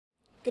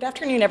Good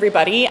afternoon,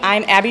 everybody.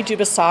 I'm Abby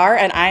Dubisar,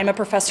 and I'm a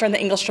professor in the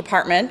English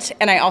department,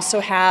 and I also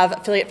have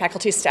affiliate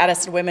faculty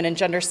status in Women and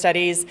Gender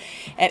Studies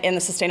and in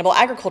the Sustainable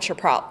Agriculture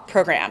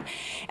program.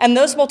 And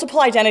those multiple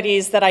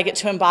identities that I get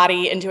to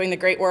embody in doing the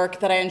great work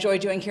that I enjoy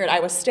doing here at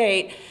Iowa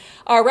State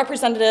are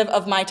representative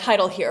of my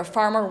title here,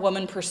 Farmer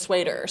Woman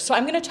Persuader. So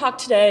I'm going to talk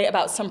today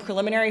about some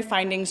preliminary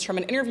findings from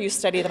an interview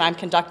study that I'm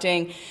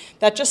conducting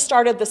that just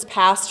started this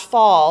past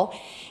fall.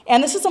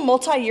 And this is a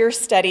multi-year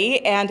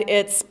study, and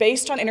it's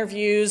based on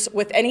interviews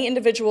with any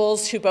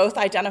individuals who both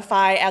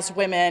identify as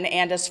women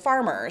and as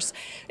farmers,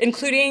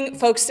 including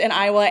folks in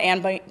Iowa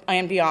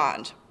and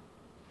beyond.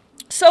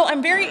 So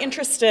I'm very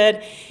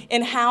interested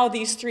in how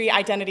these three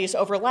identities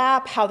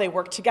overlap, how they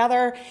work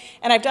together,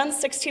 and I've done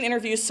 16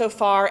 interviews so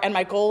far, and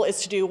my goal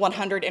is to do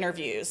 100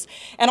 interviews.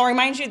 And I'll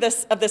remind you of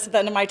this at the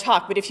end of my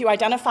talk, but if you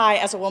identify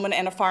as a woman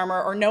and a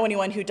farmer or know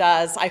anyone who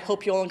does, I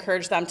hope you'll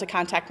encourage them to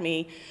contact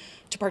me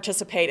to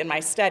participate in my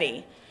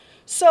study.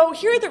 So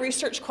here are the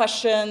research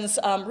questions,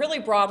 really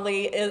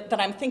broadly, that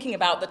I'm thinking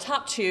about. The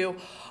top two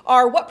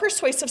are: what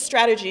persuasive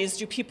strategies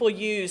do people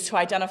use to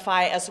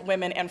identify as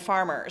women and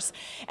farmers?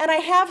 And I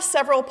have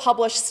several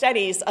published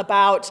studies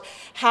about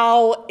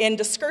how, in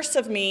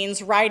discursive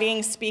means,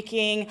 writing,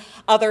 speaking,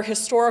 other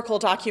historical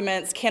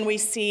documents, can we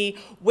see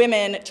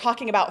women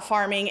talking about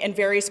farming in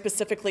very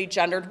specifically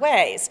gendered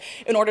ways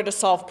in order to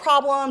solve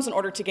problems, in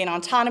order to gain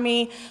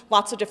autonomy,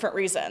 lots of different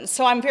reasons.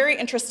 So I'm very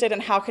interested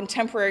in how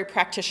contemporary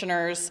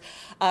practitioners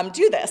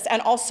do this,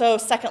 and also,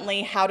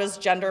 secondly, how does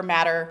gender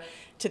matter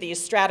to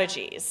these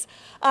strategies?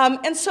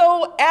 And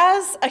so,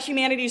 as a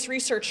humanities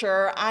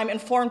researcher, I'm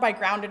informed by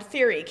grounded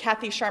theory,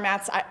 Kathy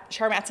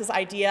Charmatz's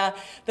idea,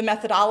 the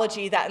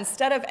methodology that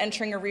instead of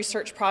entering a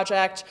research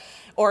project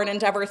or an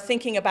endeavor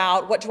thinking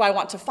about what do I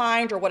want to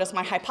find or what is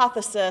my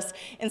hypothesis,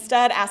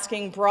 instead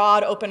asking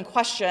broad, open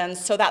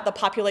questions so that the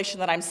population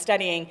that I'm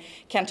studying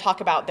can talk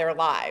about their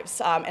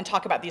lives and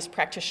talk about these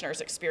practitioners'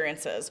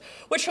 experiences,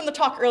 which from the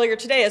talk earlier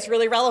today is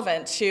really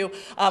relevant to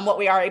what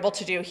we are able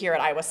to do here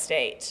at Iowa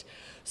State.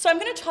 So I'm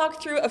going to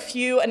talk through a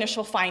few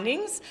initial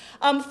findings.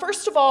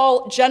 First of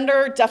all,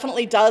 gender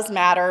definitely does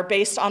matter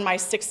based on my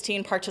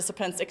 16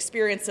 participants'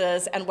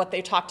 experiences and what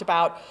they talked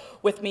about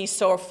with me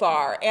so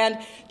far. And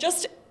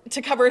just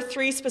to cover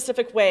three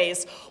specific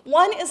ways.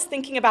 One is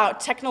thinking about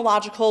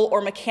technological or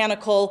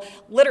mechanical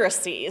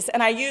literacies,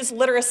 and I use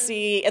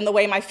literacy in the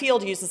way my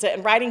field uses it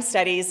in writing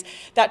studies,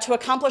 that to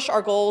accomplish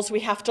our goals we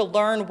have to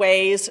learn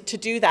ways to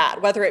do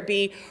that, whether it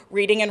be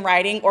reading and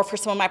writing, or for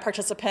some of my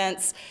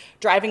participants,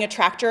 driving a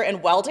tractor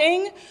and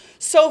welding.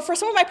 So for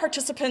some of my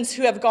participants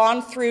who have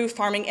gone through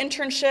farming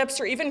internships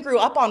or even grew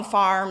up on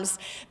farms,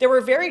 there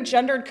were very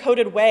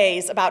gendered-coded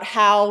ways about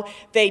how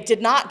they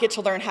did not get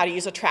to learn how to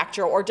use a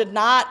tractor or did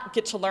not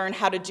get to learn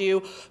how to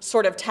do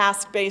sort of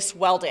task-based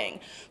welding.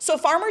 So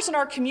farmers in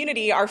our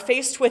community are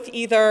faced with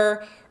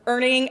either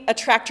earning a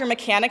tractor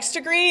mechanics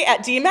degree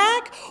at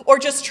DMAC or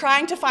just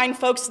trying to find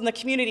folks in the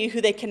community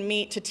who they can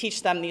meet to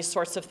teach them these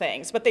sorts of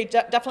things. But they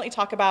definitely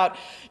talk about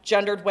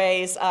gendered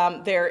ways.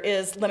 There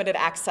is limited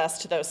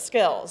access to those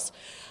skills.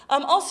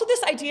 Also,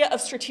 this idea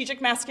of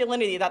strategic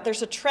masculinity, that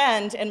there's a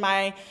trend in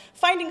my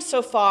findings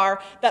so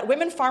far that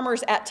women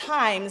farmers at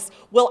times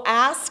will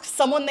ask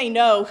someone they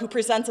know who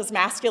presents as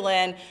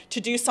masculine to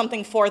do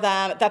something for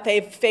them that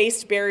they've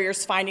faced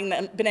barriers finding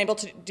them, been able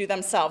to do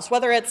themselves,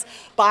 whether it's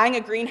buying a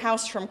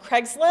greenhouse from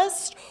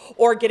Craigslist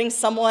or getting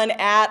someone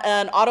at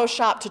an auto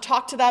shop to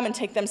talk to them and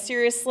take them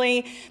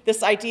seriously.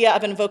 This idea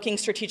of invoking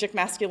strategic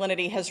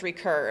masculinity has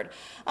recurred.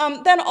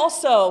 Then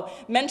also,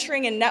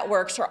 mentoring and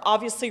networks are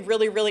obviously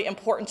really, really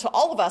important to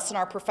all of us in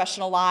our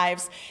professional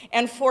lives.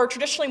 And for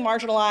traditionally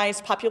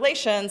marginalized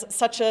populations,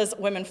 such as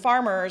women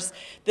farmers,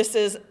 this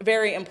is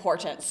very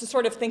important. So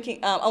sort of thinking,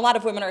 a lot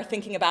of women are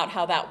thinking about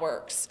how that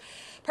works.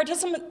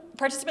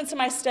 Participants in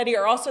my study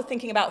are also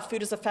thinking about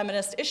food as a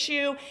feminist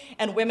issue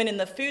and women in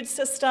the food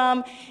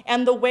system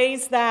and the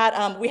ways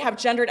that we have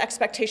gendered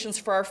expectations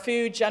for our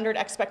food, gendered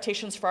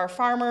expectations for our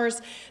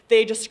farmers.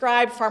 They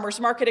describe farmers'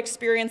 market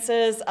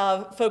experiences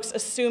of folks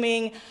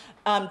assuming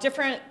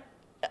different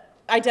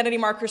identity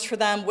markers for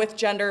them with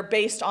gender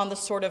based on the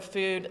sort of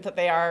food that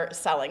they are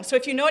selling. So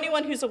if you know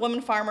anyone who's a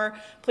woman farmer,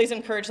 please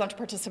encourage them to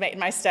participate in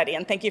my study,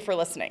 and thank you for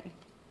listening.